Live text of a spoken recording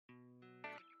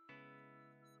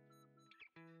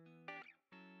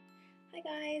Hi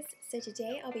guys! So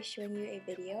today I'll be showing you a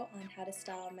video on how to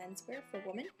style menswear for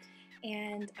women,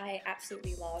 and I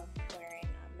absolutely love wearing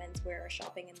menswear or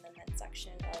shopping in the men's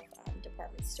section of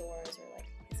department stores or like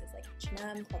places like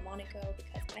H&M, Club Monaco,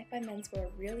 because I find menswear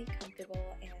really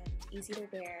comfortable and easy to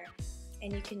wear,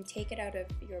 and you can take it out of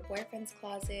your boyfriend's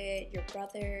closet, your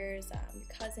brother's, your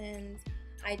cousins.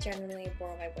 I generally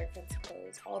borrow my boyfriend's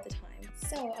clothes all the time.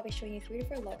 So I'll be showing you 3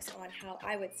 different looks on how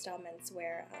I would style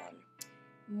menswear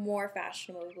more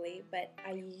fashionably, but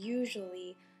I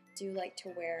usually do like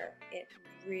to wear it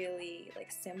really like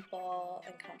simple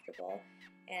and comfortable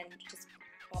and just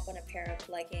pop on a pair of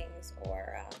leggings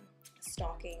or a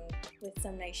stocking with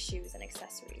some nice shoes and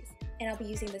accessories. And I'll be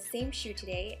using the same shoe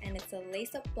today, and it's a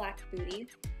lace-up black bootie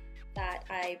that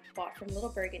I bought from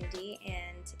Little Burgundy,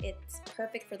 and it's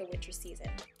perfect for the winter season.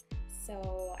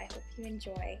 So I hope you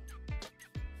enjoy.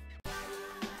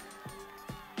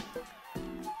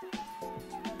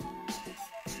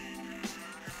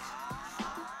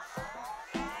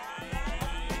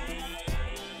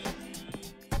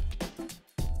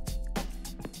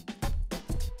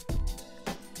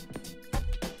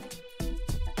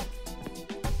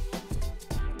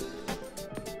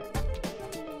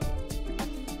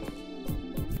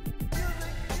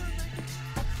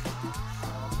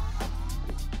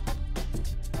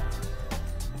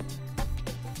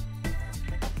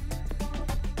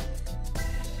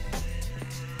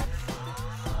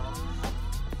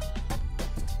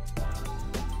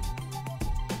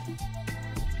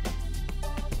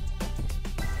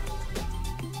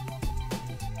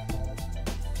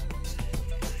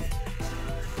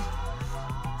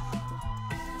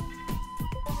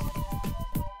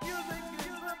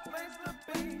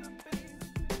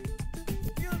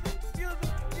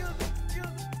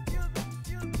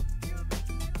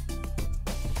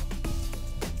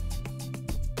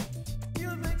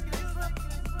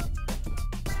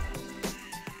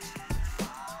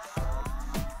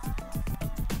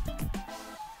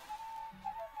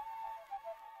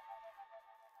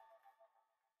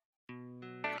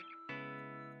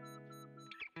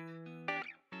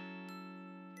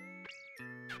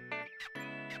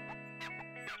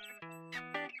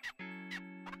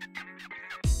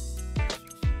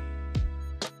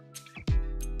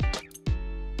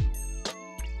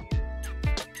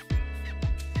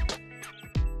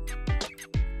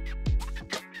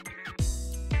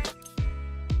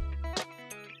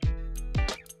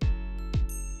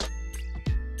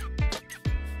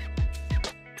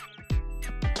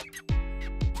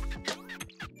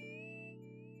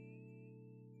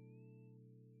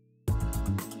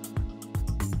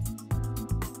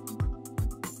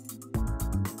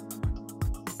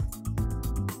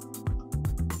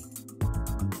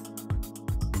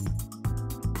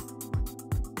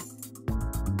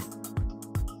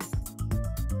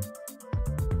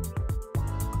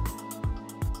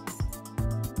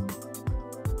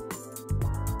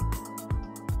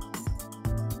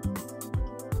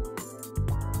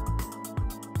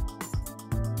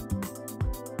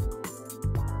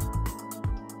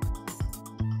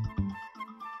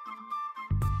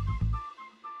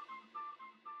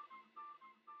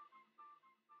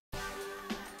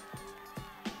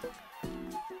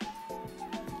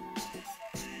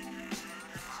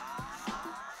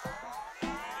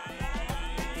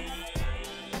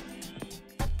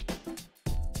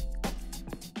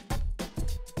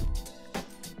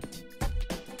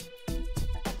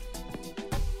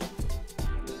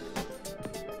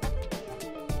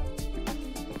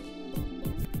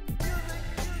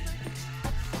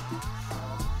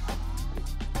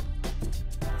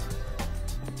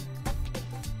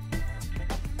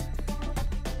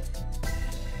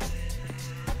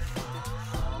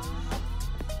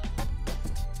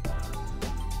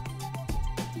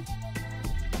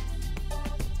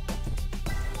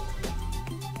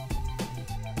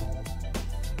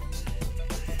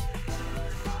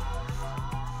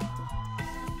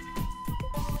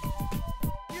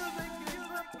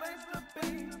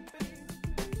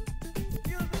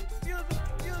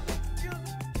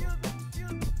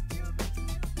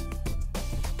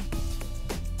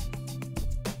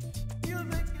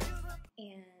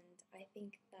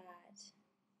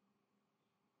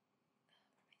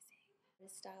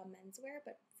 Style menswear,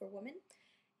 but for women,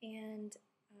 and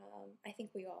I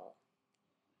think we all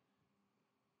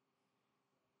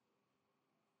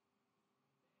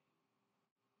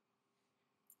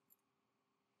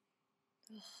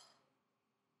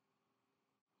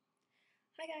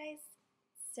Hi guys!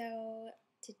 So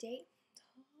today,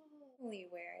 totally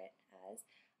wear it as,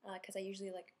 because I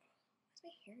usually like, why's my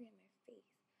hair in my face?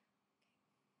 Okay.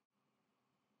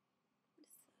 What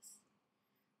is this?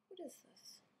 What is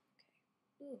this? Okay.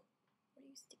 Ooh, what are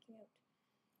you sticking out?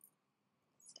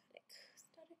 Static,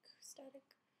 static, static.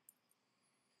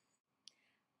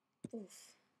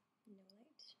 Oof, no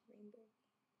light, rainbow.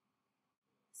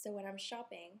 So when I'm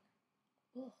shopping,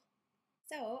 oh,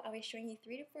 so I'll be showing you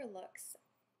 3 to 4 looks